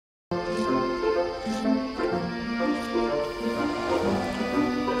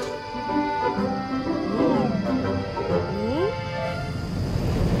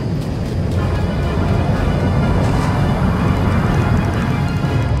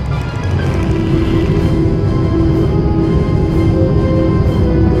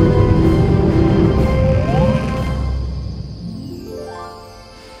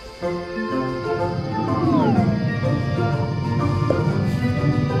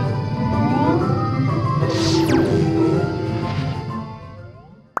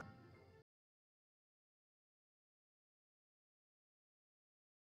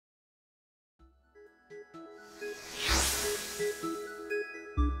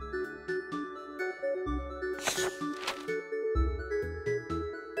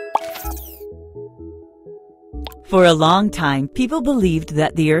For a long time, people believed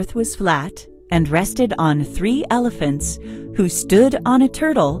that the earth was flat and rested on 3 elephants who stood on a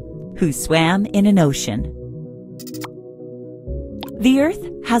turtle who swam in an ocean. The earth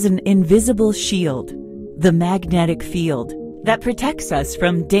has an invisible shield, the magnetic field, that protects us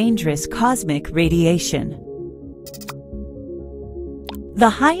from dangerous cosmic radiation.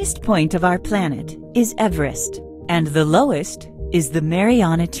 The highest point of our planet is Everest, and the lowest is the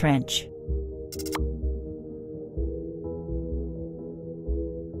Mariana Trench.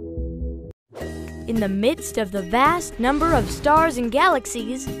 In the midst of the vast number of stars and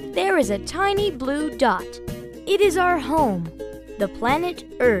galaxies, there is a tiny blue dot. It is our home, the planet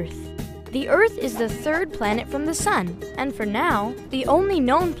Earth. The Earth is the 3rd planet from the Sun, and for now, the only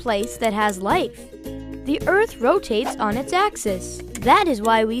known place that has life. The Earth rotates on its axis. That is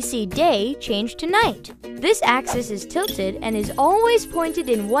why we see day change to night. This axis is tilted and is always pointed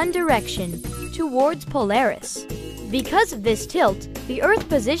in one direction, towards Polaris. Because of this tilt, the Earth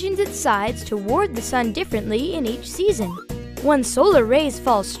positions its sides toward the Sun differently in each season. When solar rays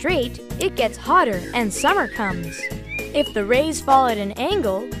fall straight, it gets hotter and summer comes. If the rays fall at an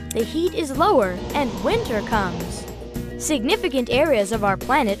angle, the heat is lower and winter comes. Significant areas of our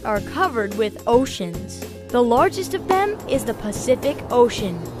planet are covered with oceans. The largest of them is the Pacific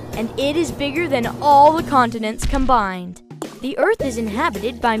Ocean, and it is bigger than all the continents combined. The Earth is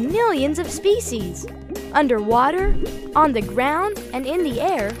inhabited by millions of species, underwater, on the ground, and in the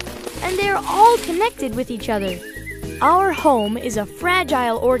air, and they are all connected with each other. Our home is a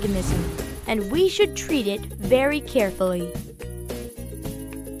fragile organism, and we should treat it very carefully.